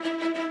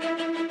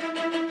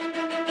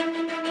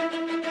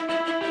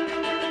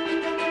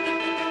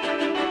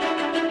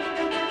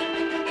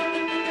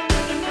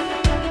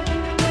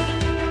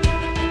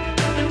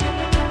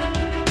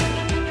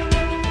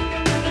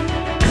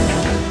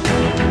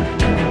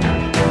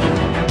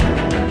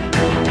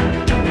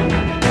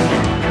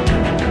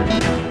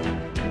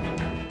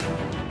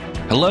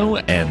Hello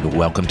and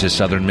welcome to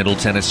Southern Middle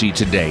Tennessee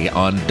Today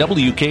on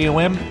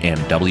WKOM and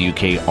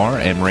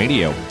WKRM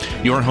Radio,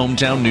 your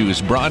hometown news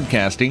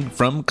broadcasting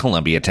from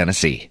Columbia,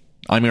 Tennessee.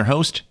 I'm your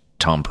host,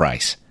 Tom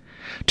Price.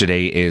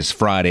 Today is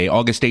Friday,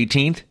 August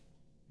 18th,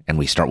 and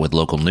we start with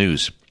local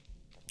news.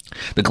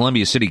 The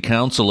Columbia City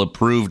Council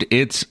approved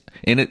at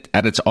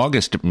its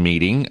August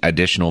meeting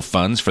additional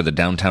funds for the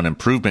Downtown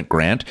Improvement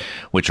Grant,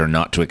 which are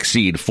not to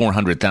exceed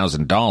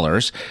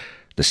 $400,000.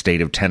 The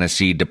State of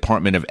Tennessee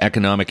Department of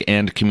Economic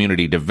and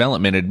Community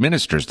Development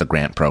administers the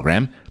grant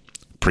program.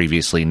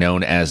 Previously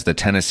known as the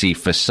Tennessee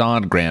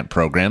Facade Grant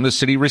Program, the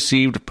city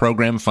received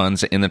program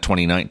funds in the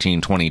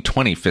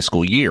 2019-2020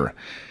 fiscal year.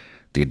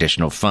 The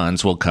additional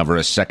funds will cover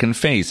a second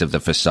phase of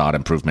the Facade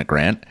Improvement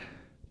Grant.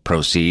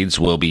 Proceeds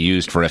will be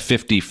used for a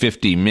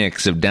 50-50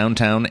 mix of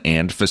downtown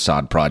and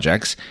facade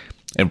projects.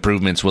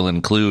 Improvements will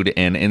include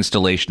an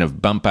installation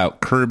of bump-out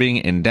curbing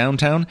in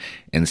downtown,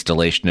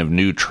 installation of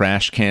new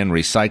trash can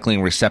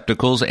recycling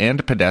receptacles,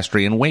 and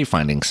pedestrian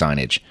wayfinding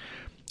signage.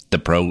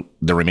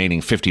 The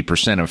remaining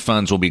 50% of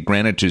funds will be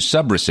granted to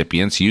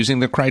subrecipients using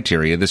the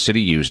criteria the city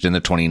used in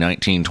the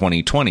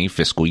 2019-2020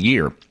 fiscal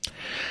year.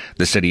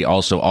 The city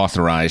also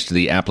authorized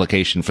the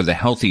application for the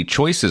Healthy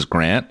Choices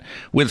Grant,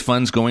 with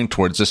funds going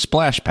towards a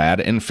splash pad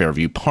in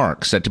Fairview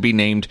Park, set to be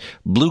named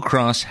Blue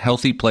Cross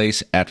Healthy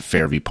Place at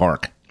Fairview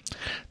Park.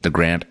 The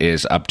grant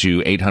is up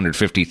to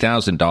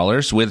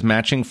 $850,000, with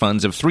matching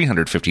funds of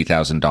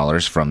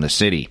 $350,000 from the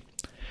city.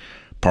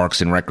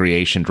 Parks and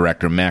Recreation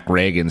Director Mac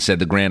Reagan said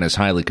the grant is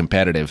highly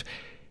competitive.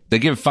 They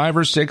give 5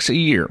 or 6 a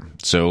year,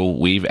 so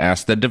we've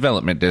asked the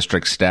Development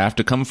District staff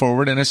to come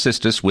forward and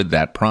assist us with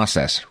that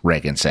process,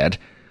 Reagan said.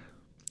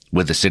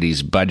 With the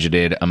city's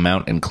budgeted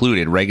amount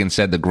included, Reagan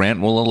said the grant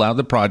will allow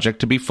the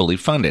project to be fully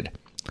funded.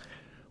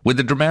 With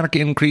the dramatic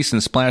increase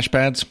in splash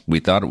pads, we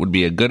thought it would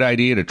be a good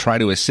idea to try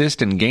to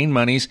assist and gain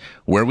monies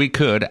where we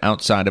could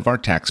outside of our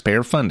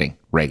taxpayer funding,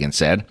 Reagan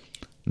said.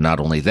 Not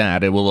only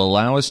that, it will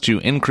allow us to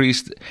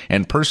increase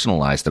and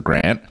personalize the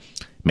grant.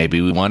 Maybe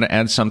we want to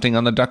add something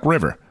on the Duck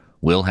River.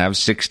 We'll have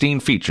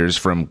 16 features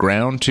from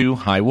ground to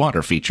high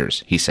water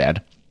features, he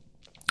said.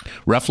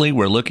 Roughly,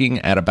 we're looking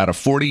at about a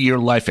 40-year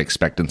life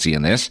expectancy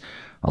in this.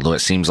 Although it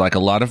seems like a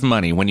lot of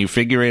money, when you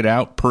figure it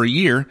out per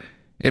year,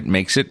 it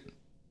makes it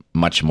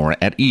much more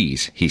at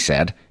ease, he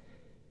said.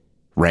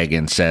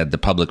 Reagan said the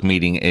public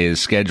meeting is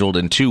scheduled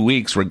in 2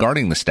 weeks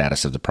regarding the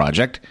status of the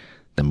project.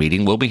 The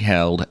meeting will be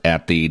held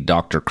at the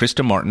Dr.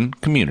 Krista Martin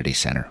Community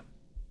Center.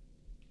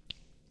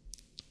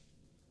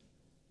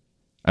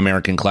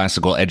 American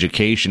Classical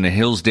Education, a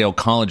Hillsdale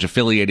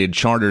College-affiliated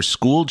charter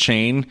school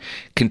chain,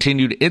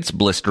 continued its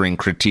blistering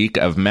critique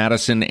of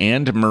Madison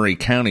and Murray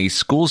County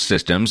school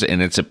systems in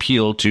its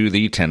appeal to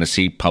the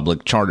Tennessee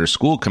Public Charter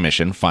School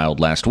Commission filed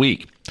last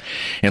week.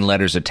 In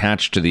letters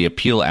attached to the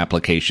appeal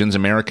applications,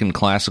 American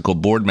Classical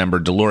board member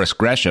Dolores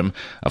Gresham,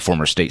 a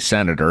former state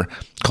senator,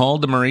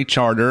 called the Murray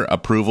charter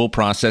approval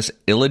process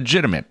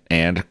illegitimate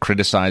and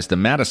criticized the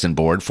Madison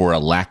board for a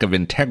lack of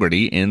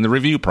integrity in the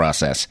review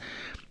process.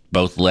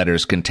 Both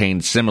letters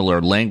contained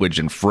similar language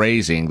and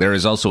phrasing. There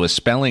is also a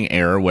spelling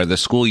error where the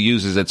school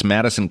uses its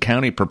Madison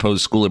County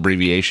proposed school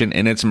abbreviation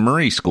in its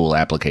Murray school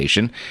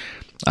application.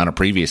 On a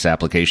previous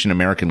application,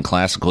 American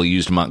Classical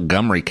used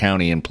Montgomery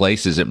County in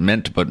places it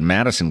meant to put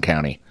Madison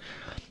County.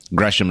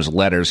 Gresham's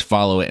letters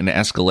follow an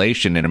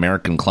escalation in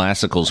American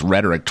Classical's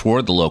rhetoric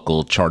toward the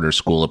local charter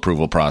school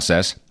approval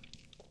process.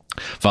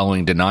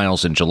 Following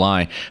denials in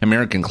July,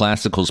 American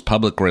Classical's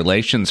public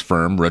relations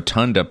firm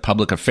Rotunda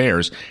Public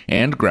Affairs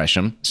and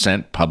Gresham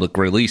sent press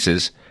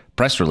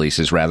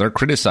releases,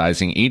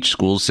 criticizing each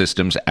school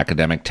system's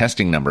academic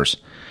testing numbers.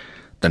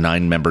 The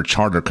 9-member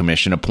charter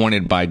commission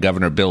appointed by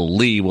Governor Bill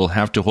Lee will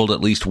have to hold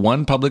at least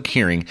one public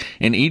hearing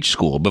in each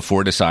school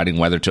before deciding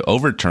whether to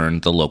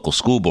overturn the local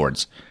school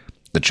boards.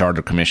 The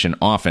charter commission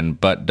often,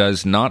 but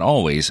does not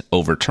always,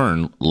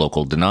 overturn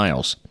local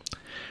denials.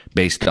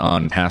 Based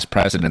on past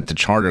precedent, the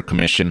Charter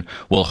Commission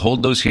will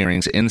hold those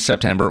hearings in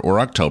September or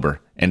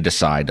October and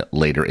decide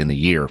later in the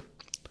year.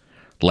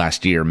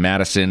 Last year,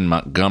 Madison,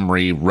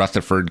 Montgomery,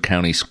 Rutherford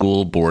County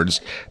school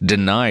boards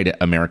denied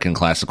American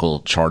Classical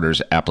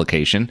Charter's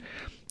application.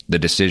 The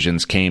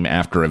decisions came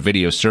after a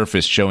video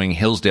surfaced showing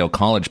Hillsdale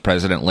College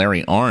President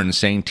Larry Arnn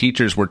saying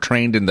teachers were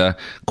trained in the,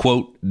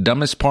 quote,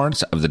 dumbest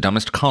parts of the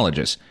dumbest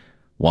colleges,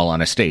 while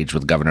on a stage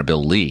with Governor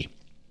Bill Lee.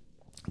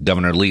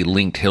 Governor Lee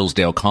linked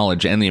Hillsdale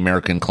College and the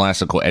American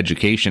Classical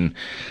Education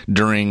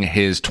during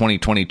his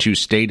 2022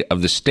 State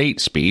of the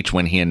State speech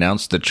when he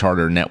announced the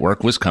charter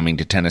network was coming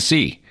to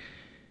Tennessee.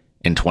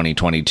 In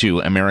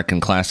 2022,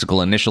 American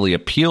Classical initially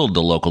appealed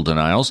the local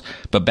denials,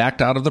 but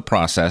backed out of the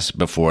process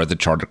before the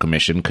Charter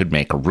Commission could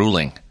make a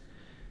ruling.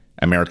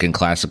 American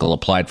Classical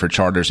applied for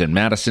charters in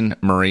Madison,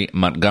 Murray,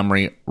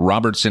 Montgomery,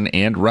 Robertson,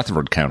 and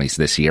Rutherford counties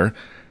this year.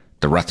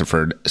 The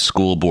Rutherford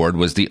School Board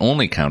was the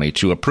only county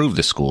to approve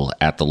the school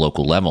at the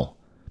local level.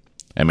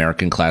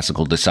 American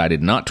Classical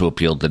decided not to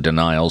appeal the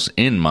denials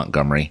in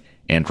Montgomery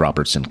and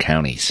Robertson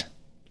counties.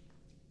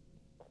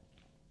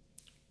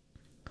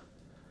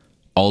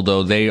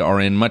 Although they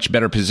are in much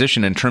better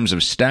position in terms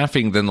of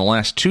staffing than the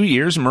last 2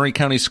 years, Murray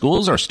County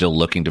Schools are still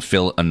looking to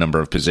fill a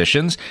number of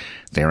positions.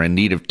 They're in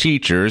need of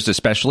teachers,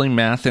 especially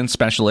math and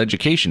special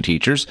education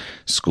teachers,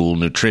 school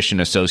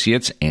nutrition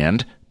associates,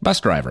 and bus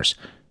drivers.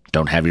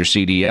 Don't have your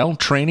CDL?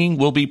 Training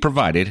will be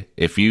provided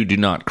if you do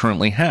not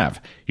currently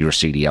have your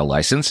CDL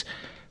license.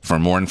 For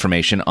more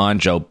information on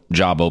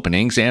job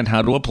openings and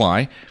how to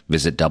apply,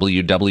 visit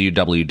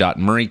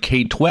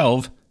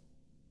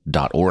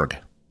www.murrayk12.org.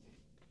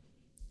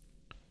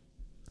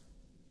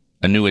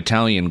 A new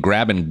Italian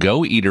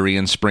grab-and-go eatery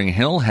in Spring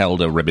Hill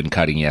held a ribbon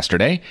cutting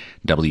yesterday.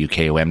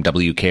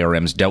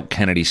 WKRM's Delk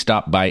Kennedy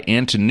stopped by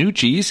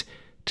Antonucci's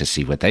to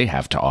see what they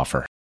have to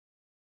offer.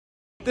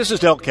 This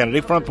is Delk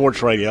Kennedy, Front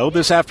Porch Radio.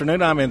 This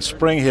afternoon I'm in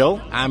Spring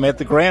Hill. I'm at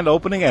the grand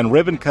opening and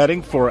ribbon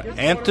cutting for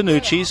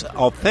Antonucci's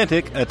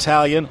Authentic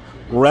Italian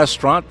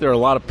Restaurant. There are a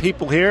lot of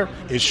people here.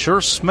 It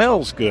sure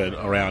smells good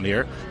around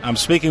here. I'm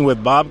speaking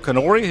with Bob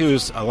Canori,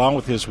 who's, along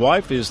with his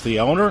wife, is the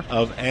owner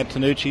of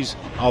Antonucci's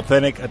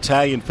Authentic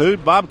Italian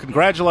Food. Bob,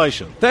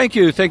 congratulations. Thank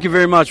you. Thank you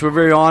very much. We're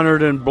very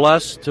honored and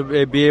blessed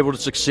to be able to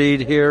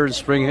succeed here in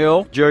Spring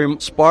Hill. Jerry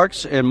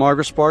Sparks and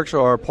Margaret Sparks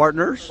are our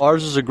partners.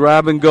 Ours is a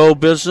grab-and-go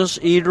business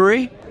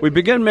eatery. We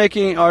begin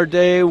making our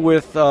day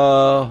with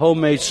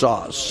homemade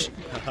sauce.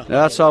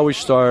 That's how we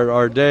start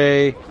our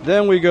day.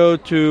 Then we go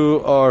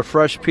to our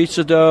fresh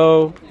pizza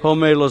dough,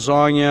 homemade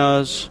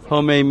lasagnas,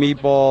 homemade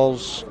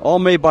meatballs, all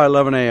made by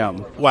 11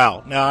 a.m.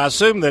 Wow. Now, I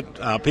assume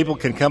that people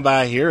can come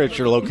by here at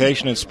your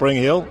location in Spring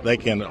Hill. They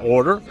can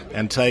order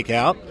and take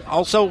out.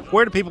 Also,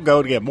 where do people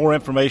go to get more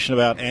information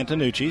about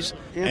Antonucci's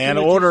and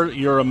order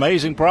your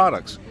amazing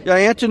products? Yeah,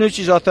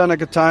 Antonucci's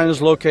Authentic Italian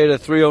is located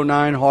at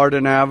 309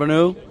 Hardin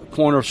Avenue,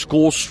 corner of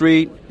School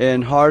Street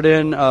in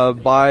Hardin,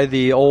 by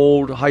the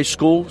old high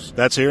schools.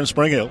 That's here in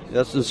Spring Hill.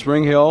 That's in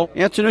Spring Hill.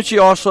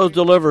 Antonucci also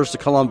delivers to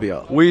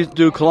Columbia. We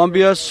do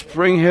Columbia,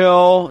 Spring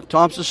Hill,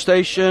 Thompson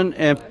Station,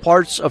 and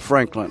parts of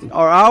Franklin.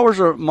 Our hours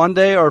are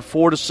Monday are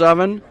 4 to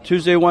 7,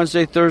 Tuesday,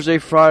 Wednesday, Thursday,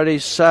 Friday,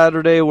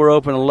 Saturday we're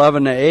open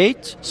 11 to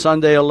 8,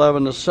 Sunday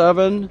 11 to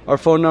 7. Our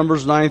phone number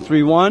is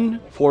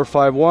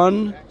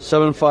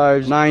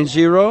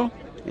 931-451-7590.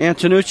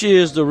 Antonucci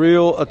is the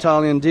real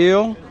Italian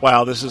deal.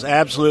 Wow, this is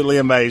absolutely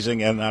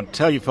amazing, and I'll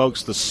tell you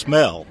folks, the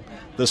smell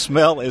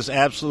is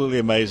absolutely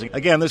amazing.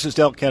 Again, this is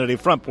Delk Kennedy,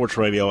 Front Porch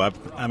Radio.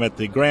 I'm at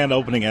the grand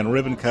opening and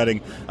ribbon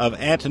cutting of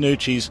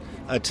Antonucci's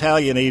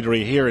Italian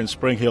Eatery here in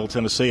Spring Hill,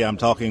 Tennessee. I'm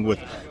talking with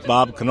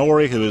Bob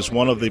Canori, who is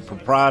one of the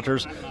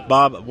proprietors.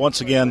 Bob,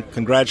 once again,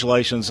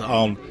 congratulations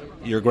on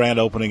your grand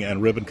opening and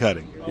ribbon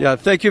cutting. Yeah,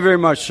 thank you very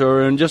much,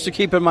 sir. And just to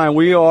keep in mind,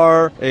 we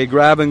are a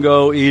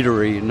grab-and-go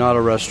eatery, not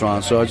a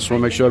restaurant. So I just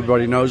want to make sure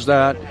everybody knows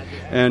that.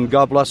 And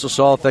God bless us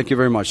all. Thank you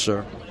very much,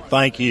 sir.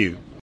 Thank you.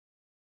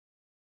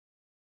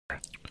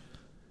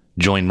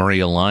 Join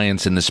Murray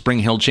Alliance in the Spring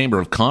Hill Chamber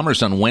of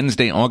Commerce on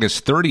Wednesday,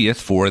 August 30th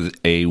for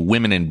a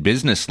Women in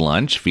Business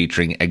lunch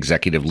featuring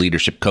executive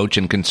leadership coach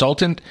and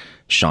consultant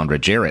Chandra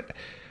Jarrett.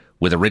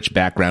 With a rich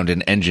background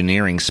in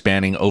engineering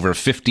spanning over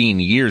 15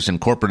 years in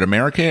corporate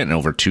America and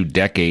over 2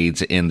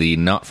 decades in the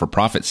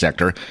not-for-profit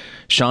sector,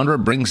 Chandra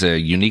brings a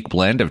unique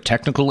blend of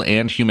technical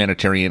and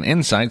humanitarian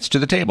insights to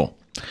the table.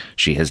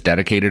 She has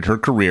dedicated her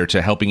career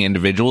to helping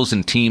individuals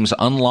and teams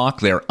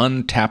unlock their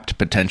untapped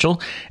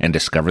potential and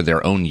discover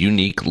their own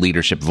unique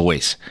leadership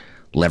voice.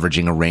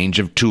 Leveraging a range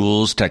of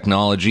tools,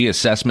 technology,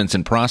 assessments,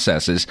 and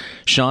processes,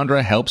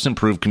 Chandra helps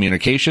improve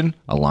communication,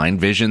 align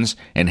visions,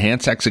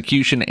 enhance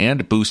execution,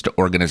 and boost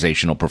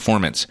organizational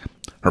performance.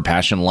 Her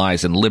passion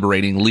lies in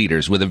liberating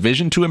leaders with a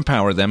vision to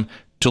empower them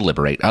to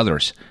liberate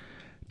others.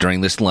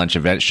 During this lunch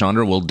event,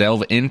 Chandra will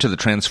delve into the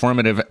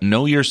transformative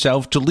Know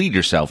Yourself to Lead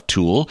Yourself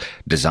tool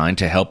designed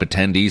to help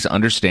attendees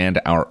understand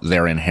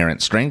their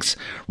inherent strengths,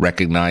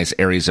 recognize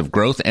areas of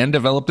growth, and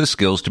develop the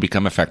skills to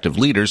become effective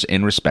leaders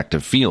in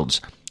respective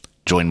fields.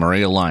 Join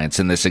Murray Alliance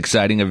in this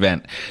exciting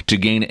event to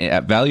gain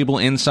valuable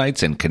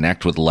insights and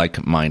connect with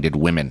like-minded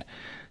women.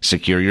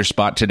 Secure your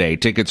spot today.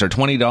 Tickets are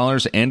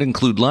 $20 and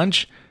include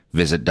lunch.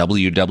 Visit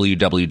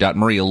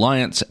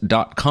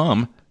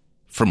www.murrayalliance.com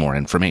for more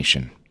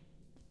information.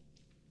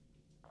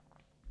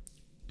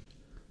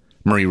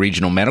 Murray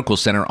Regional Medical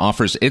Center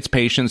offers its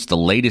patients the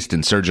latest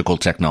in surgical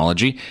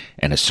technology,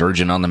 and a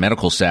surgeon on the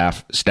medical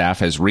staff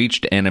has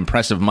reached an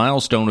impressive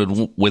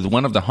milestone with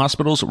one of the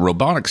hospital's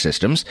robotic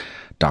systems.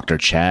 Dr.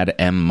 Chad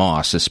M.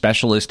 Moss, a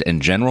specialist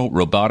in general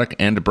robotic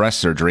and breast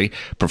surgery,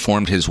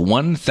 performed his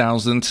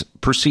 1,000th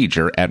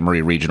procedure at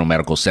Murray Regional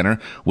Medical Center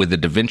with the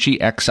Da Vinci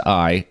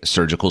Xi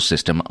surgical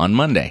system on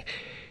Monday.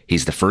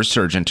 He's the first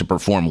surgeon to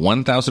perform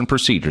 1,000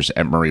 procedures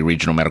at Murray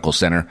Regional Medical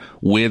Center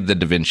with the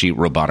Da Vinci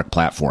robotic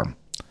platform.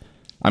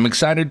 I'm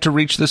excited to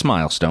reach this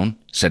milestone,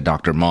 said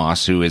Dr.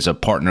 Moss, who is a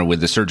partner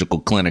with the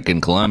surgical clinic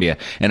in Columbia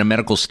and a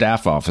medical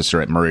staff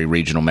officer at Murray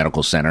Regional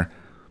Medical Center.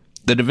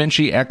 The Da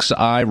Vinci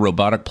Xi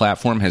robotic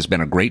platform has been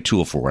a great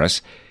tool for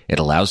us. It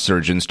allows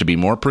surgeons to be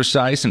more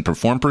precise and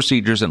perform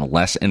procedures in a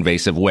less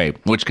invasive way,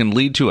 which can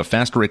lead to a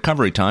faster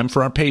recovery time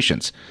for our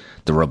patients.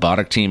 The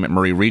robotic team at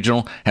Murray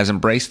Regional has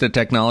embraced the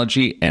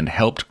technology and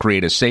helped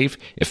create a safe,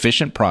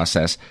 efficient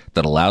process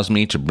that allows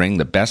me to bring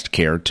the best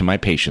care to my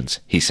patients,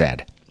 he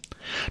said.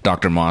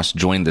 Dr. Moss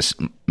joined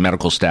the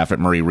medical staff at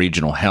Murray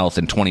Regional Health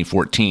in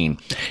 2014.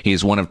 He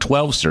is one of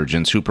 12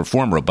 surgeons who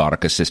perform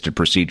robotic-assisted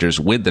procedures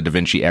with the Da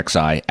Vinci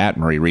Xi at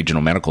Murray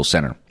Regional Medical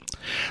Center.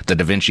 The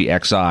Da Vinci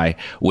Xi,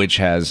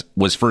 which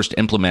was first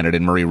implemented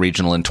in Murray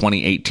Regional in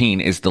 2018,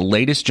 is the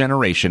latest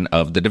generation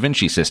of the Da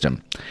Vinci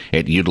system.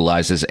 It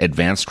utilizes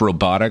advanced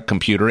robotic,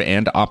 computer,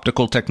 and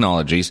optical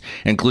technologies,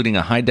 including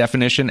a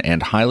high-definition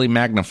and highly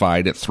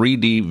magnified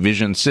 3D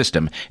vision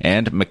system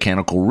and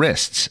mechanical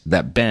wrists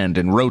that bend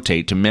and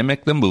rotate to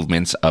mimic the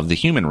movements of the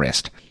human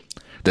wrist.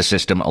 The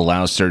system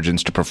allows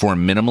surgeons to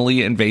perform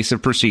minimally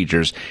invasive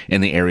procedures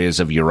in the areas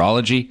of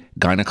urology,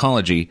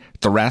 gynecology,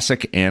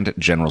 thoracic, and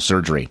general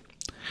surgery.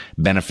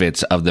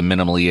 Benefits of the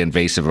minimally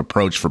invasive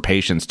approach for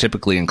patients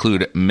typically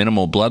include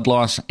minimal blood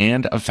loss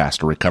and a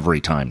faster recovery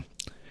time.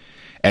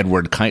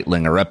 Edward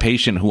Keitlinger, a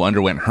patient who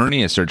underwent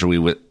hernia surgery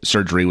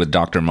with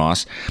Dr.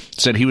 Moss,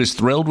 said he was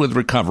thrilled with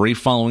recovery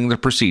following the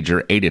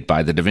procedure aided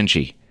by the Da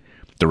Vinci.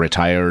 The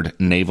retired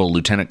naval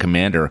lieutenant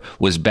commander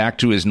was back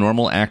to his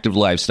normal active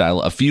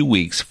lifestyle a few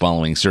weeks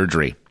following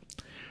surgery.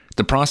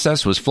 The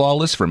process was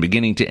flawless from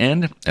beginning to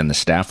end, and the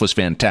staff was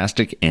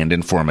fantastic and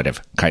informative,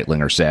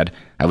 Keitlinger said.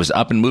 I was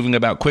up and moving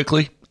about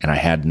quickly, and I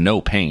had no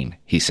pain,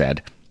 he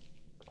said.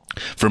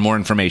 For more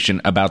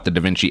information about the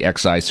Da Vinci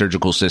Xi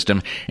surgical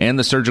system and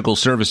the surgical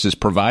services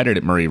provided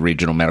at Murray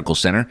Regional Medical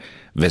Center,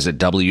 visit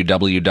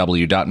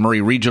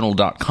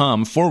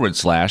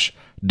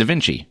www.murrayregional.com/Da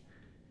Vinci.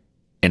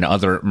 In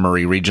other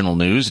Murray Regional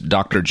news,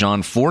 Dr.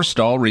 John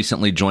Forstall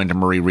recently joined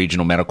Murray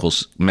Regional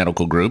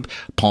Medical Group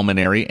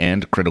Pulmonary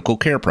and Critical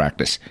Care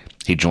Practice.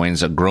 He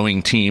joins a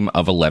growing team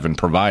of 11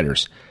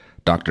 providers.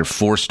 Dr.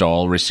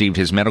 Forstall received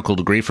his medical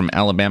degree from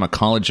Alabama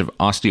College of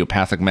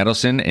Osteopathic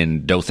Medicine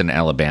in Dothan,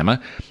 Alabama.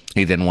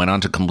 He then went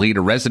on to complete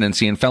a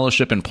residency and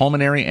fellowship in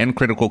pulmonary and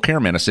critical care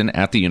medicine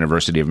at the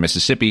University of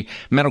Mississippi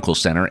Medical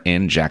Center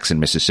in Jackson,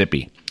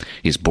 Mississippi.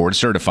 He's board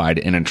certified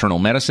in internal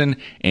medicine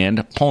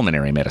and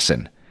pulmonary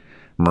medicine.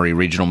 Murray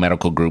Regional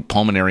Medical Group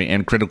Pulmonary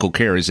and Critical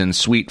Care is in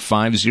Suite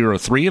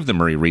 503 of the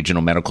Murray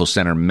Regional Medical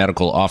Center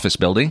Medical Office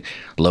Building,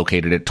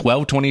 located at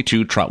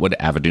 1222 Trotwood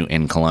Avenue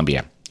in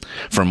Columbia.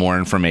 For more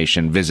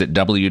information, visit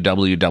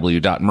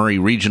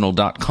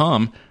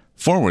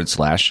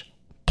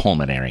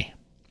www.murrayregional.com/pulmonary.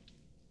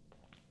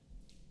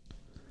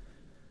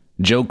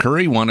 Joe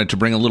Curry wanted to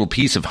bring a little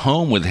piece of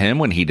home with him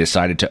when he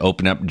decided to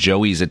open up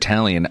Joey's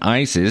Italian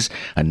Ices,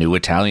 a new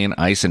Italian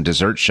ice and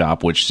dessert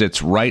shop which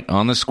sits right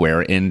on the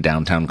square in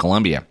downtown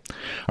Columbia.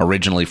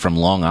 Originally from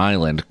Long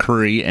Island,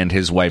 Curry and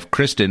his wife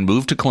Kristen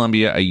moved to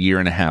Columbia a year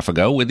and a half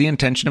ago with the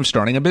intention of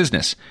starting a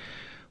business.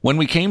 When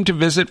we came to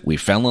visit, we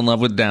fell in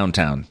love with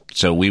downtown,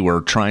 so we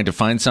were trying to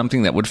find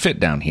something that would fit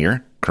down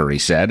here, Curry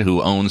said,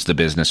 who owns the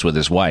business with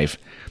his wife.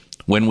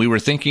 When we were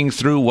thinking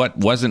through what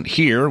wasn't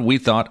here, we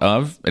thought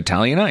of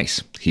Italian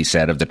ice, he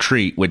said of the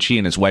treat which he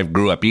and his wife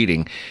grew up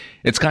eating.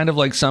 It's kind of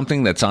like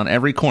something that's on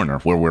every corner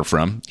where we're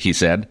from, he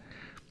said.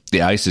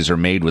 The ices are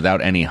made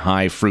without any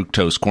high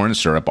fructose corn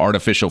syrup,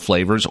 artificial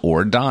flavors,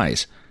 or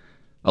dyes.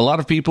 A lot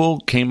of people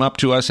came up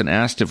to us and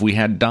asked if we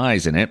had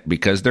dyes in it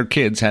because their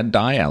kids had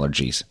dye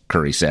allergies,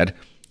 Curry said.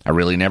 I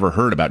really never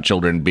heard about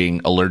children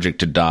being allergic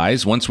to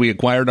dyes. Once we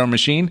acquired our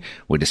machine,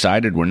 we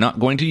decided we're not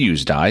going to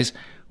use dyes.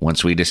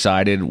 Once we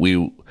decided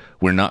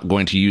we're not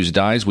going to use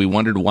dyes, we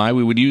wondered why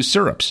we would use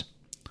syrups.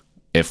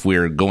 If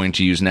we're going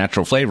to use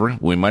natural flavor,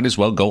 we might as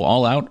well go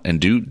all out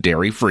and do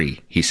dairy-free,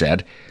 he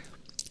said.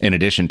 In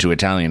addition to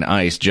Italian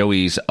ice,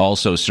 Joey's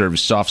also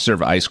serves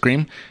soft-serve ice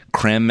cream,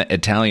 creme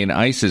Italian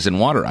ices, and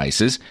water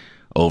ices.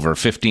 Over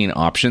 15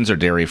 options are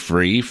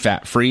dairy-free,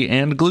 fat-free,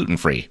 and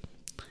gluten-free.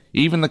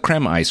 Even the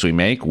creme ice we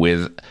make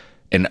with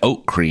an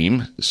oat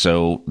cream,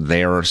 so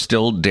they are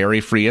still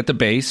dairy-free at the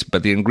base,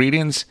 but the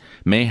ingredients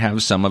may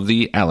have some of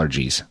the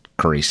allergies,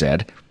 Curry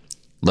said.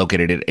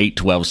 Located at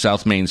 812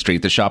 South Main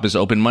Street, the shop is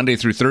open Monday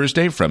through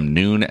Thursday from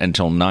noon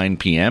until 9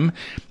 p.m.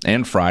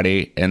 and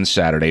Friday and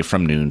Saturday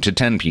from noon to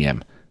 10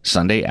 p.m.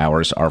 Sunday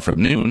hours are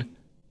from noon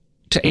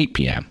to 8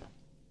 p.m.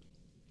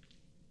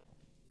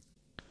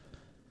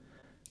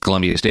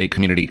 Columbia State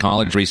Community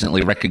College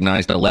recently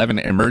recognized 11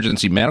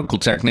 emergency medical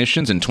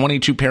technicians and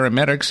 22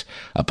 paramedics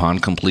upon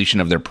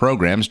completion of their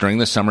programs during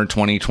the summer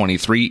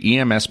 2023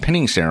 EMS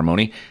pinning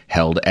ceremony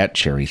held at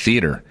Cherry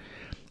Theater.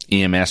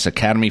 EMS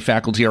Academy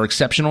faculty are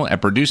exceptional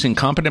at producing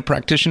competent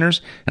practitioners,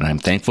 and I'm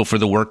thankful for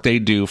the work they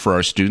do for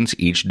our students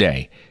each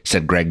day,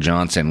 said Greg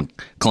Johnson,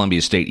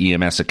 Columbia State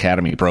EMS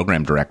Academy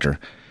Program Director.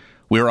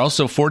 We are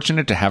also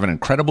fortunate to have an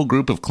incredible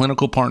group of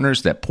clinical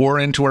partners that pour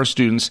into our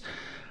students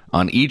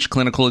on each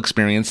clinical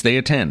experience they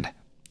attend.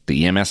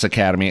 The EMS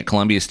Academy at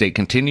Columbia State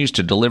continues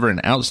to deliver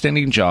an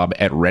outstanding job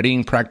at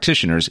readying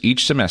practitioners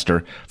each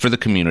semester for the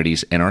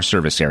communities in our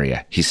service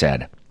area, he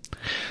said.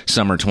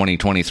 Summer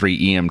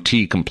 2023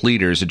 EMT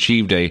completers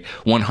achieved a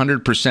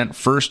 100%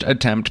 first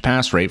attempt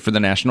pass rate for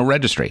the National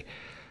Registry.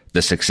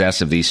 The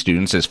success of these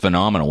students is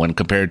phenomenal when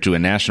compared to a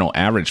national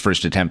average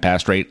first attempt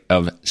pass rate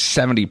of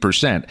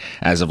 70%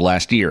 as of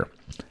last year.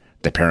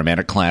 The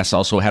paramedic class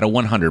also had a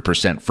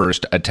 100%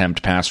 first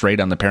attempt pass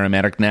rate on the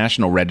Paramedic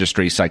National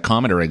Registry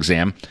Psychometer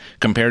exam,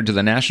 compared to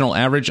the national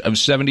average of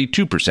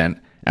 72%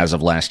 as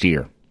of last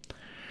year.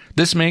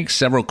 This makes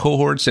several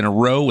cohorts in a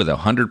row with a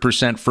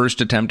 100%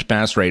 first attempt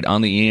pass rate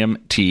on the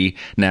EMT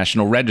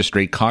National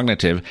Registry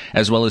Cognitive,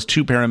 as well as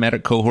 2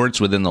 paramedic cohorts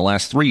within the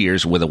last 3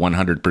 years with a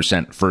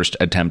 100% first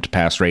attempt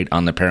pass rate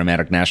on the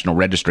Paramedic National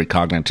Registry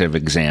Cognitive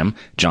exam,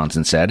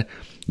 Johnson said.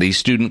 These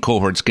student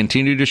cohorts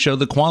continue to show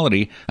the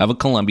quality of a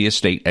Columbia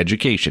State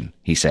education,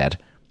 he said.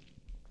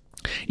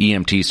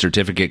 EMT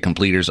certificate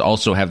completers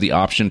also have the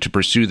option to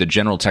pursue the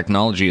General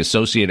Technology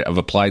Associate of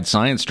Applied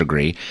Science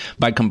degree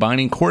by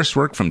combining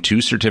coursework from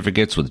 2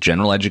 certificates with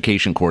general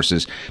education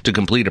courses to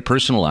complete a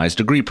personalized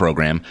degree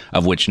program,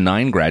 of which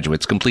 9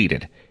 graduates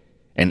completed.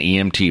 An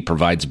EMT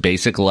provides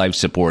basic life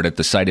support at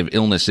the site of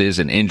illnesses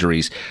and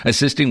injuries,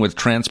 assisting with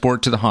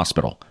transport to the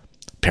hospital.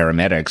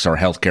 Paramedics are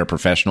healthcare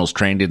professionals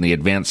trained in the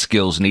advanced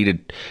skills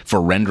needed for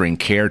rendering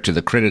care to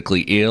the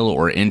critically ill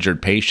or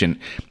injured patient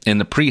in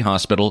the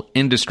pre-hospital,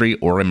 industry,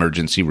 or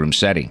emergency room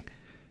setting.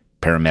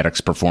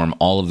 Paramedics perform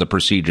all of the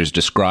procedures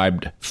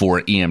described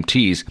for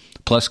EMTs,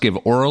 plus give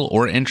oral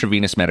or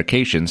intravenous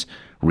medications,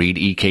 read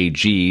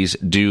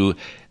EKGs, do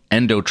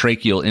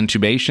endotracheal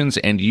intubations,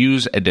 and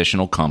use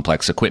additional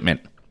complex equipment.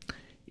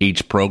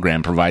 Each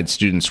program provides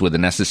students with the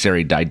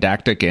necessary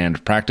didactic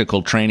and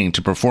practical training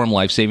to perform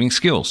life-saving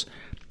skills.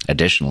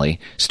 Additionally,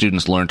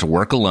 students learn to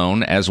work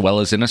alone as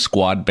well as in a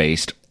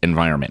squad-based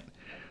environment.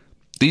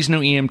 These new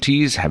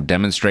EMTs have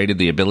demonstrated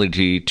the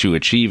ability to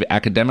achieve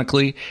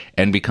academically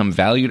and become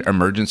valued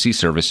emergency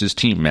services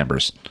team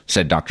members,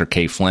 said Dr.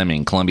 Kay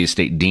Fleming, Columbia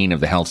State Dean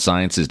of the Health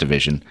Sciences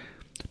Division.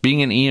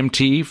 Being an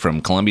EMT from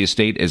Columbia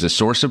State is a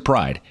source of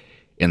pride.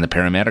 In the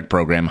paramedic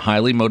program,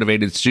 highly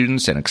motivated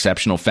students and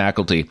exceptional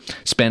faculty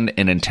spend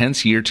an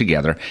intense year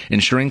together,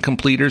 ensuring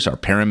completers are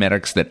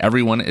paramedics that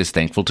everyone is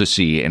thankful to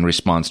see in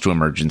response to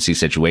emergency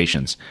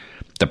situations.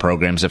 The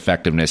program's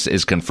effectiveness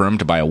is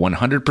confirmed by a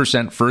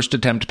 100% first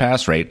attempt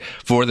pass rate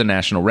for the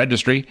National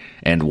Registry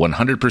and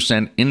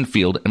 100%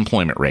 in-field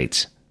employment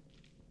rates.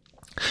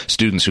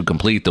 Students who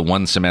complete the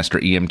 1-semester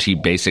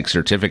EMT basic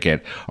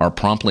certificate are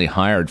promptly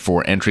hired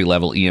for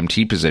entry-level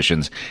EMT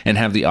positions and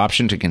have the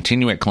option to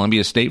continue at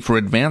Columbia State for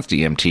advanced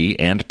EMT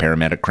and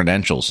paramedic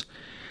credentials.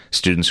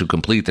 Students who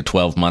complete the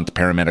 12-month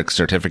paramedic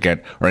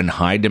certificate are in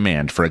high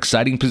demand for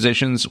exciting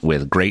positions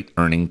with great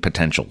earning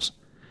potentials.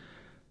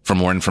 For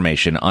more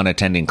information on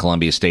attending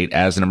Columbia State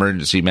as an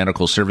emergency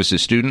medical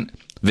services student,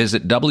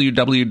 visit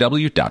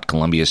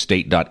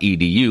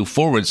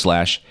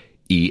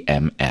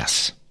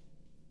www.columbiastate.edu/EMS.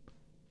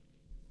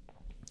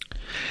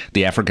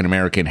 The African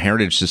American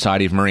Heritage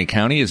Society of Murray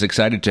County is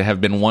excited to have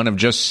been one of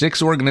just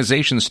 6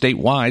 organizations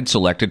statewide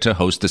selected to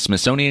host the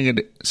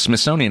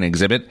Smithsonian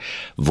exhibit,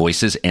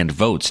 Voices and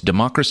Votes,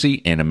 Democracy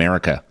in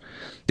America.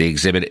 The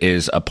exhibit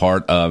is a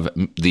part of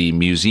the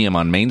Museum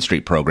on Main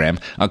Street program,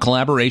 a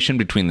collaboration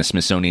between the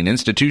Smithsonian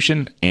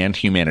Institution and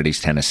Humanities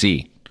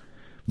Tennessee.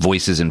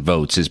 Voices and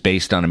Votes is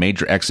based on a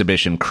major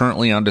exhibition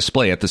currently on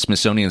display at the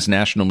Smithsonian's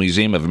National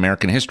Museum of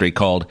American History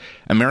called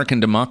American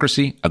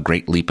Democracy, A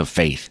Great Leap of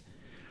Faith.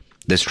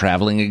 This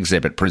traveling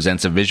exhibit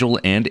presents a visual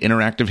and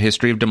interactive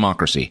history of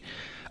democracy.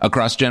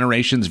 Across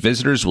generations,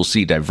 visitors will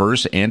see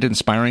diverse and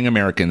inspiring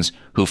Americans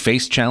who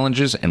faced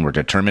challenges and were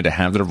determined to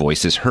have their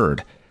voices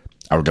heard.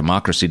 Our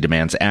democracy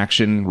demands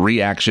action,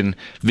 reaction,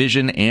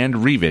 vision,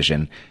 and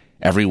revision.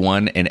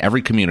 Everyone in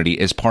every community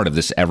is part of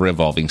this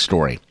ever-evolving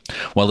story.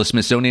 While the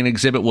Smithsonian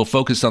exhibit will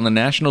focus on the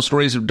national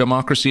stories of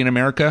democracy in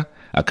America,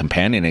 a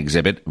companion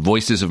exhibit,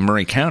 Voices of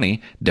Murray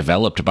County,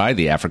 developed by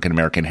the African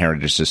American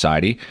Heritage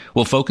Society,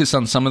 will focus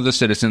on some of the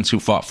citizens who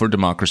fought for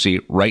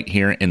democracy right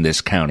here in this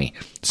county,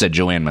 said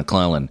Joanne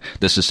McClellan,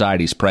 the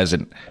Society's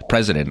president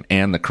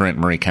and the current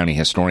Murray County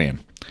historian.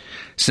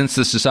 Since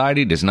the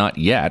Society does not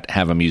yet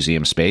have a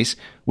museum space,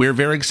 we are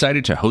very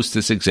excited to host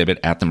this exhibit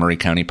at the Murray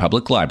County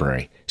Public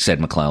Library,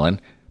 said McClellan.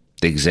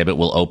 The exhibit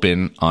will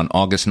open on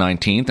August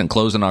 19th and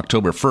close on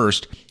October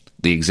 1st.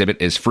 The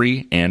exhibit is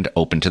free and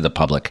open to the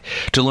public.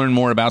 To learn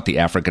more about the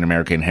African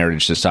American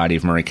Heritage Society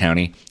of Murray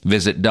County,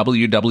 visit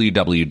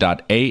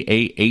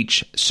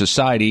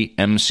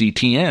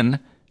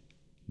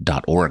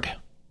www.aahsocietymctn.org.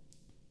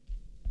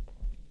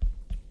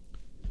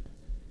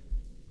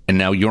 And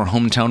now your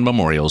hometown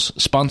memorials,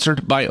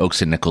 sponsored by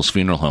Oaks and Nichols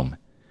Funeral Home.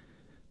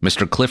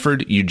 Mr.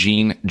 Clifford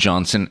Eugene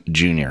Johnson,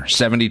 Jr.,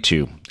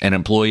 72, an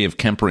employee of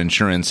Kemper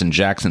Insurance in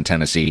Jackson,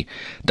 Tennessee,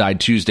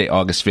 died Tuesday,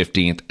 August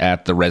 15th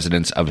at the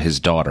residence of his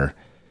daughter.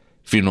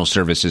 Funeral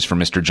services for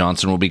Mr.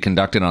 Johnson will be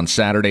conducted on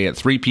Saturday at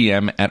 3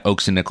 p.m. at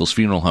Oaks and Nichols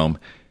Funeral Home.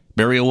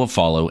 Burial will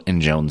follow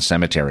in Jones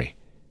Cemetery.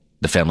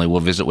 The family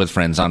will visit with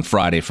friends on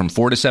Friday from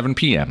 4 to 7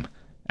 p.m.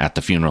 at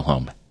the funeral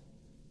home.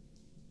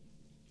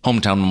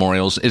 Hometown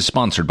Memorials is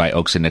sponsored by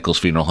Oaks and Nichols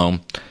Funeral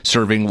Home,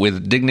 serving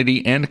with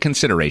dignity and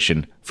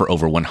consideration for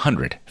over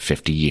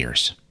 150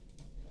 years.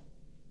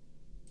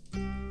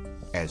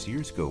 As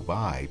years go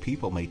by,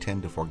 people may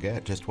tend to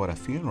forget just what a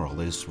funeral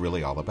is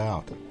really all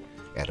about.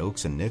 At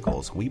Oaks and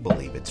Nichols, we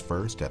believe it's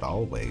first and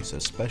always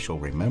a special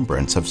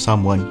remembrance of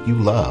someone you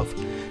love.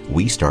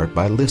 We start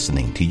by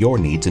listening to your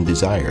needs and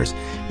desires.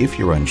 If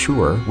you're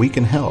unsure, we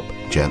can help,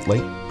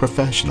 gently,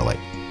 professionally.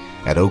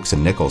 At Oaks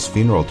and Nichols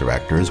Funeral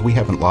Directors, we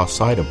haven't lost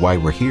sight of why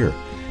we're here,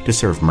 to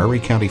serve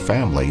Murray County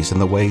families in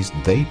the ways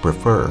they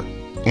prefer.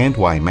 And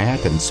why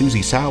Matt and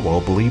Susie Sowell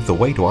believe the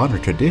way to honor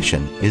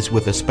tradition is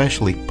with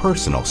especially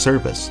personal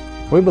service.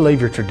 We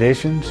believe your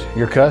traditions,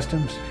 your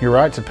customs, your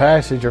rites of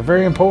passage are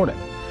very important,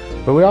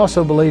 but we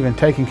also believe in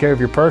taking care of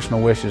your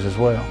personal wishes as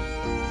well.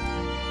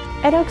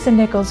 At Oaks and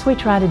Nichols, we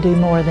try to do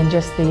more than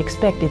just the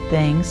expected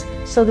things,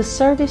 so the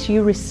service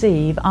you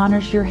receive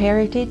honors your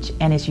heritage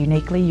and is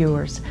uniquely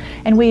yours,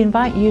 and we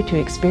invite you to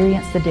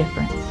experience the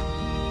difference.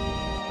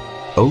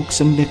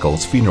 Oaks and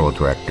Nichols Funeral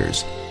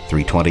Directors,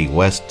 320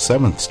 West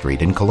 7th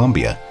Street in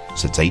Columbia.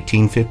 Since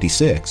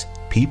 1856,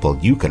 people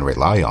you can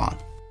rely on.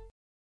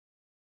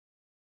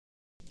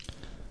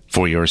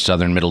 For your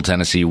southern Middle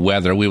Tennessee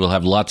weather, we will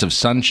have lots of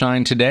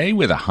sunshine today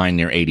with a high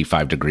near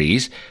 85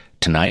 degrees.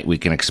 Tonight, we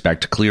can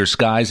expect clear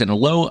skies and a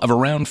low of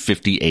around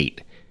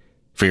 58.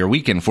 For your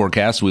weekend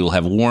forecast, we will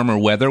have warmer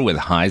weather with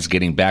highs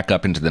getting back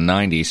up into the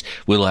 90s.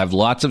 We will have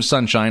lots of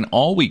sunshine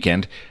all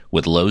weekend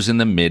with lows in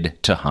the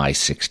mid to high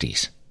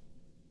 60s.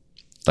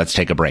 Let's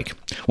take a break.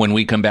 When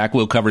we come back,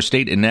 we'll cover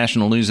state and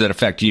national news that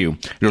affect you.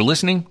 You're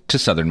listening to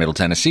Southern Middle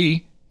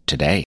Tennessee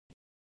Today.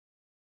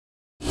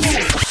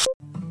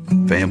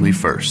 Family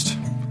first.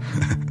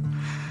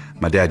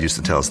 My dad used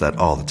to tell us that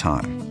all the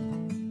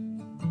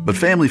time. But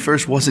family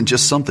first wasn't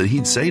just something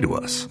he'd say to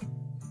us.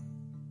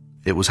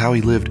 It was how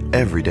he lived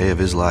every day of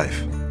his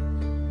life.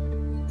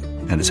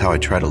 And it's how I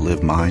try to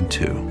live mine,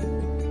 too.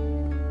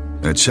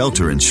 At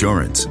Shelter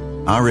Insurance,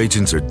 our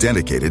agents are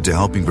dedicated to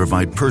helping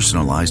provide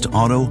personalized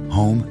auto,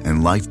 home,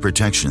 and life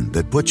protection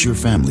that puts your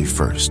family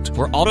first.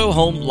 For auto,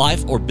 home,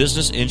 life, or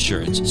business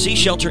insurance, see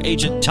Shelter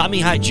Agent Tommy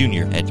Hyde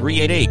Jr. at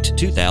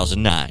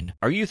 388-2009.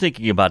 Are you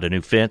thinking about a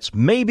new fence?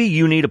 Maybe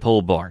you need a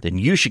pole barn. Then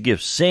you should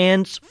give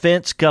Sands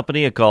Fence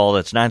Company a call.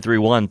 That's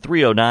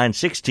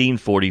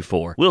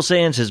 931-309-1644. Will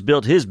Sands has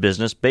built his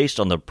business based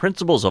on the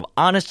principles of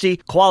honesty,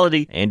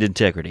 quality, and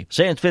integrity.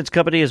 Sands Fence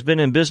Company has been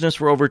in business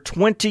for over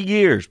 20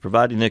 years,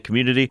 providing the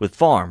community with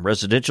farm,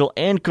 residential,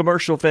 and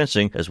commercial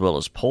fencing, as well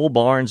as pole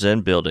barns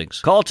and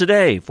buildings. Call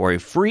today for a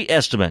free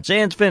estimate.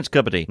 Sands Fence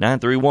Company,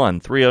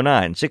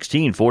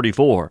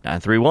 931-309-1644.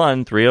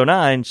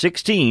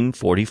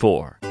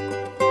 931-309-1644.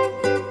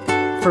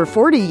 For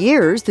 40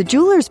 years, the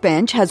Jewelers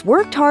Bench has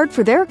worked hard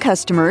for their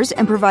customers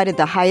and provided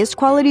the highest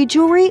quality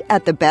jewelry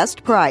at the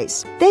best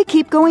price. They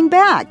keep going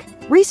back.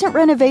 Recent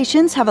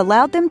renovations have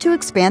allowed them to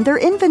expand their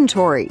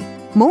inventory.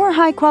 More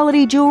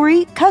high-quality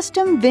jewelry,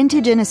 custom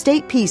vintage and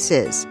estate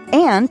pieces,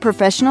 and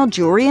professional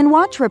jewelry and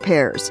watch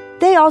repairs.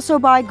 They also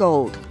buy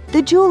gold.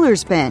 The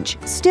Jewelers Bench,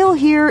 still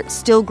here,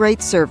 still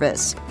great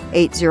service.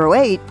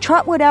 808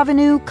 Trotwood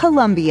Avenue,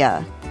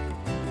 Columbia.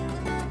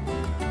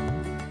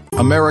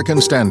 American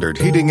Standard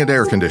Heating and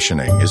Air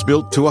Conditioning is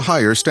built to a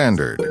higher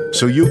standard,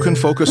 so you can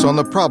focus on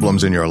the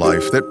problems in your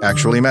life that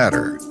actually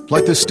matter,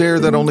 like the stair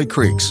that only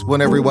creaks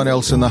when everyone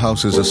else in the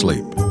house is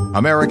asleep.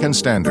 American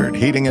Standard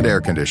Heating and Air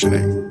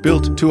Conditioning,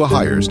 built to a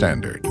higher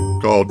standard.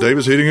 Call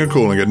Davis Heating and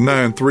Cooling at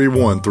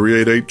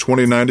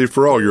 931-388-2090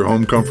 for all your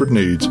home comfort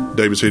needs.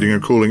 Davis Heating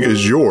and Cooling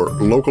is your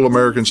local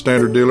American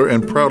Standard dealer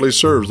and proudly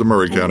serves the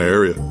Murray County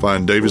area.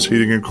 Find Davis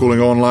Heating and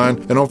Cooling online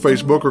and on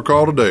Facebook or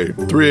call today,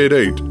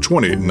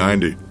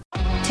 388-2090.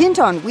 Tint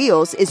on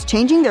Wheels is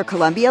changing their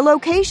Columbia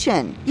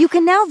location. You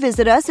can now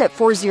visit us at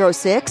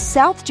 406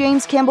 South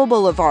James Campbell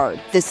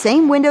Boulevard. The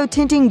same window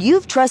tinting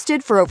you've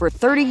trusted for over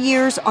 30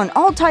 years on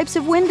all types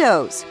of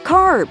windows,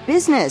 car,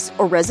 business,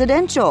 or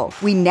residential.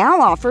 We now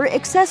offer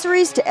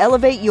accessories to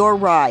elevate your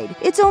ride.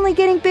 It's only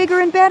getting bigger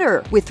and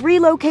better. With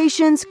 3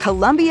 locations,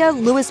 Columbia,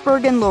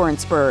 Lewisburg, and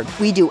Lawrenceburg.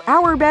 We do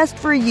our best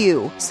for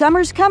you.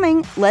 Summer's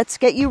coming. Let's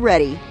get you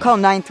ready. Call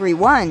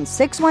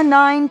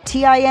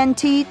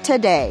 931-619-TINT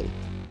today.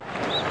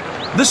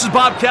 This is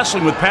Bob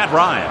Kessling with Pat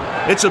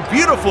Ryan. It's a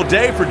beautiful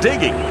day for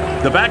digging.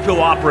 The backhoe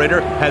operator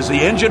has the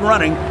engine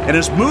running and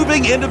is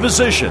moving into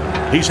position.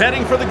 He's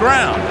heading for the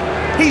ground.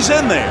 He's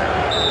in there.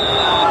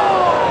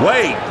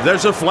 Wait,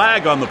 there's a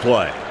flag on the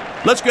play.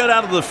 Let's get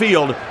out of the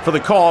field for the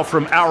call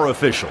from our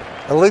official.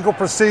 Illegal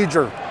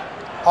procedure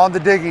on the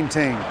digging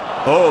team.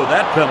 Oh,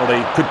 that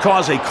penalty could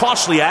cause a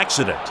costly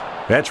accident.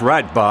 That's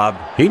right, Bob.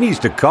 He needs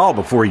to call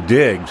before he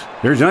digs.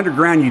 There's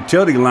underground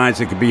utility lines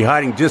that could be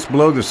hiding just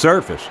below the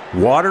surface.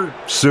 Water,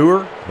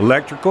 sewer,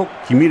 electrical,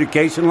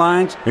 communication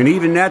lines, and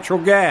even natural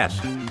gas.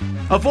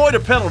 Avoid a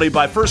penalty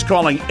by first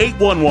calling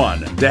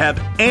 811 to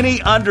have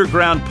any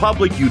underground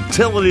public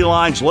utility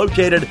lines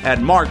located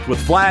and marked with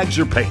flags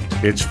or paint.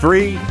 It's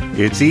free,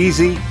 it's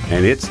easy,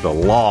 and it's the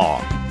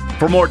law.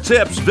 For more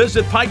tips,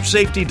 visit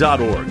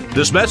pipesafety.org.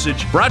 This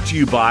message brought to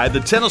you by the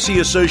Tennessee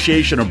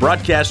Association of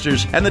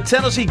Broadcasters and the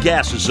Tennessee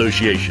Gas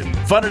Association,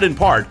 funded in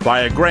part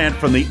by a grant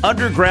from the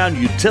Underground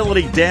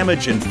Utility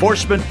Damage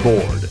Enforcement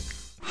Board.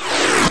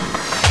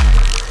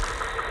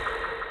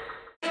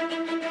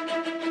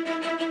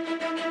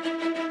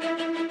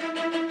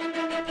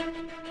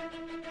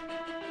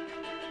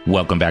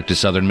 Welcome back to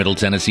Southern Middle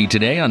Tennessee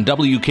today on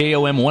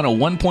WKOM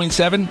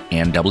 101.7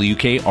 and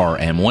WKRM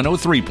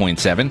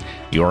 103.7,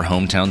 your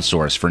hometown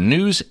source for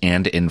news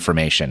and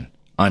information.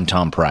 I'm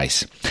Tom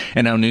Price.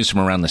 And now news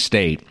from around the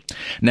state.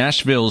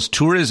 Nashville's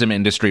tourism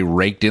industry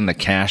raked in the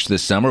cash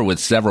this summer with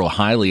several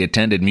highly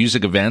attended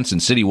music events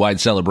and citywide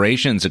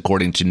celebrations,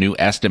 according to new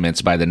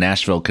estimates by the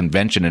Nashville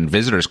Convention and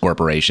Visitors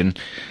Corporation.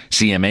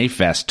 CMA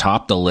Fest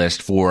topped the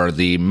list for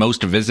the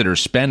most visitor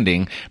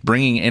spending,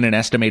 bringing in an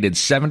estimated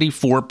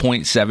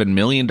 $74.7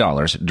 million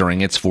during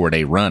its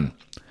 4-day run.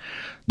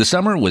 The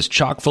summer was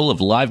chock full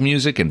of live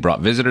music and brought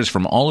visitors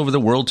from all over the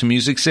world to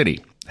Music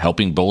City,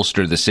 helping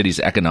bolster the city's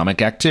economic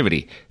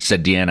activity,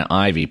 said Deanna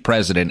Ivey,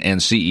 president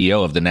and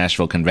CEO of the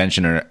Nashville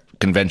Convention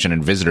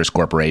and Visitors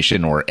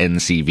Corporation, or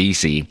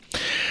NCVC.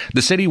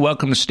 The city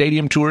welcomed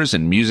stadium tours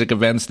and music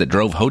events that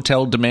drove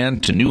hotel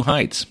demand to new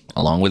heights,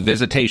 along with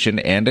visitation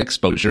and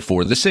exposure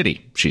for the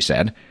city, she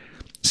said.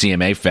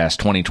 CMA Fest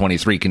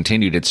 2023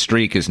 continued its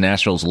streak as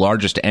Nashville's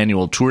largest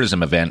annual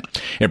tourism event.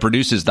 It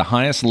produces the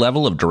highest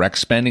level of direct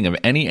spending of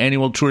any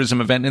annual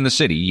tourism event in the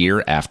city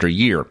year after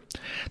year.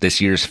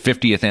 This year's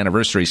 50th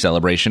anniversary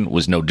celebration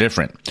was no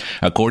different.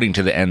 According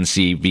to the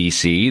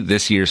NCVC,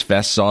 this year's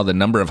fest saw the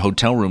number of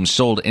hotel rooms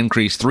sold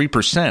increase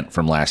 3%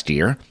 from last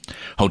year.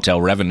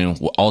 Hotel revenue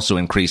also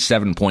increased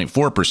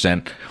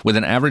 7.4%, with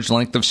an average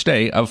length of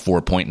stay of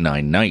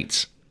 4.9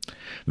 nights.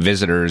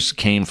 Visitors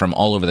came from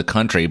all over the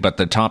country, but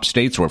the top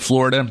states were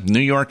Florida, New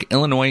York,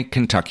 Illinois,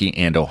 Kentucky,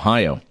 and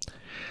Ohio.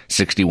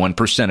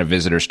 61% of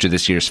visitors to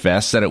this year's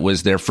fest said it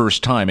was their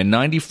first time, and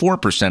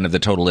 94% of the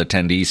total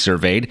attendees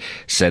surveyed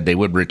said they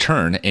would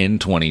return in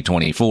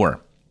 2024.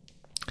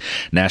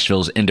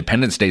 Nashville's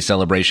Independence Day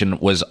celebration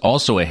was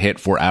also a hit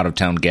for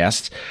out-of-town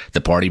guests.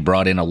 The party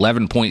brought in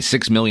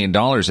 $11.6 million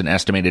in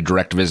estimated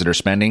direct visitor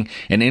spending,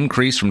 an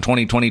increase from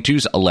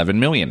 2022's $11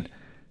 million.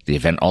 The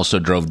event also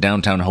drove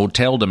downtown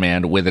hotel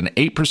demand with an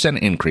 8%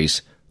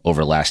 increase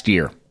over last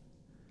year.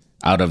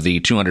 Out of the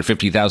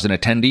 250,000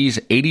 attendees,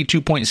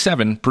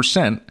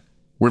 82.7%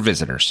 were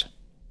visitors.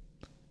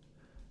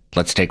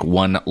 Let's take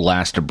one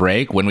last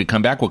break. When we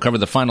come back, we'll cover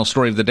the final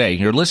story of the day.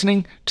 You're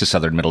listening to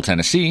Southern Middle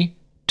Tennessee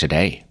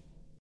Today.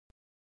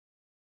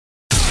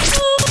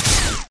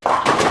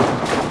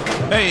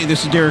 Hey,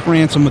 this is Derek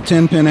Ransom with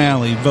 10 Pin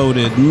Alley,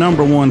 voted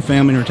 #1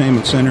 family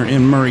entertainment center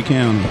in Murray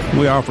County.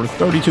 We offer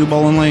 32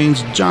 bowling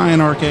lanes, giant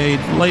arcade,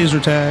 laser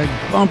tag,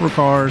 bumper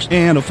cars,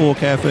 and a full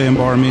cafe and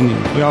bar menu.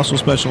 We also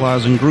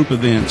specialize in group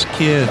events,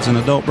 kids and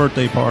adult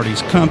birthday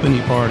parties, company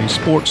parties,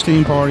 sports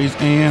team parties,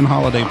 and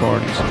holiday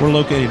parties. We're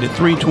located at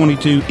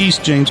 322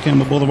 East James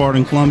Campbell Boulevard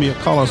in Columbia.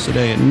 Call us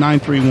today at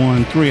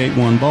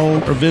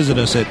 931-381-BOWL or visit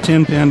us at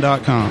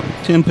 10pin.com.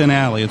 10 Pin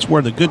Alley, it's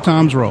where the good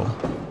times roll.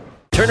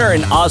 Turner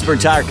and Osborne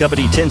Tire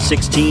Company,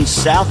 1016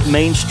 South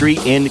Main Street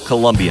in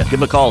Columbia. Give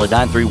them a call at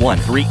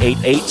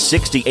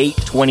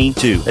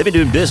 931-388-6822. They've been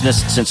doing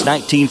business since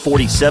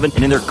 1947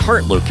 and in their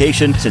current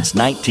location since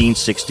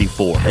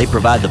 1964. They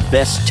provide the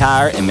best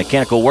tire and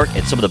mechanical work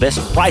at some of the best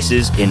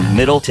prices in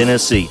Middle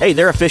Tennessee. Hey,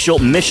 they're official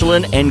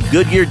Michelin and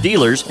Goodyear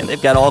dealers, and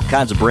they've got all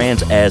kinds of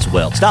brands as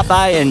well. Stop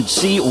by and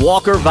see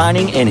Walker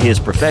Vining and his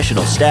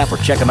professional staff, or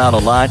check them out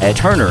online at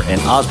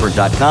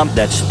turnerandosborne.com.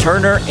 That's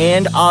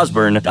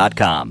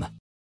turnerandosborne.com.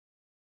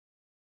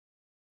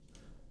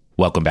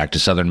 Welcome back to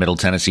Southern Middle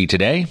Tennessee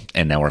Today,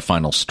 and now our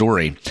final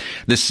story.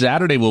 This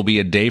Saturday will be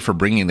a day for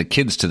bringing the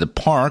kids to the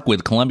park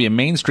with Columbia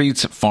Main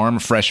Street's Farm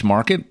Fresh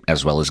Market,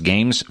 as well as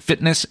games,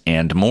 fitness,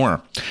 and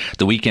more.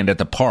 The weekend at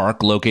the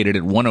park, located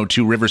at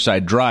 102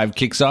 Riverside Drive,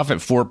 kicks off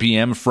at 4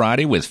 p.m.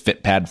 Friday with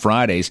Fit Pad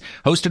Fridays,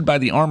 hosted by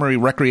the Armory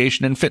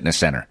Recreation and Fitness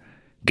Center.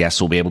 Guests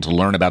will be able to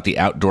learn about the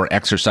outdoor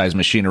exercise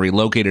machinery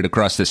located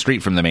across the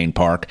street from the main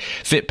park.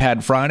 Fit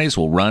Pad Fridays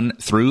will run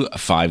through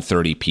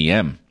 5:30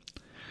 p.m.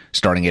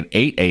 Starting at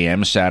 8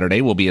 a.m.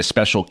 Saturday will be a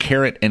special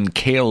Carrot and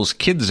Kale's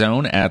Kids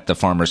Zone at the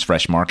Farmers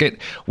Fresh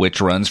Market, which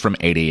runs from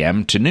 8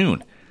 a.m. to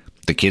noon.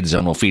 The Kids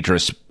Zone will feature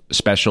a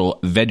special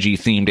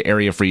veggie-themed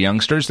area for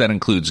youngsters that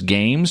includes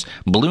games,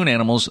 balloon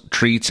animals,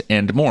 treats,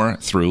 and more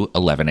through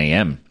 11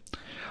 a.m.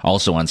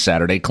 Also on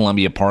Saturday,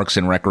 Columbia Parks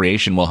and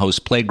Recreation will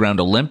host Playground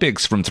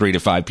Olympics from 3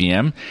 to 5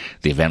 p.m.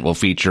 The event will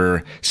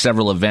feature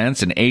several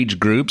events and age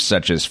groups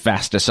such as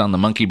fastest on the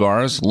monkey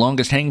bars,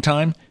 longest hang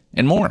time,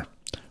 and more.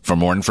 For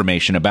more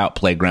information about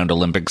Playground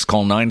Olympics,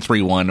 call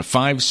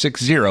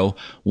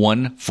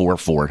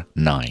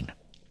 931-560-1449.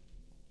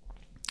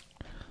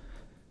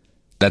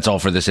 That's all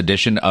for this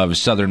edition of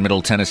Southern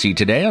Middle Tennessee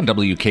Today on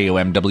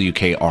WKOM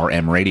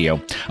WKRM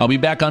Radio. I'll be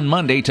back on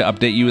Monday to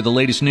update you with the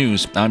latest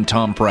news. I'm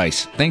Tom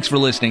Price. Thanks for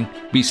listening.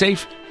 Be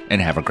safe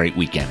and have a great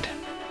weekend.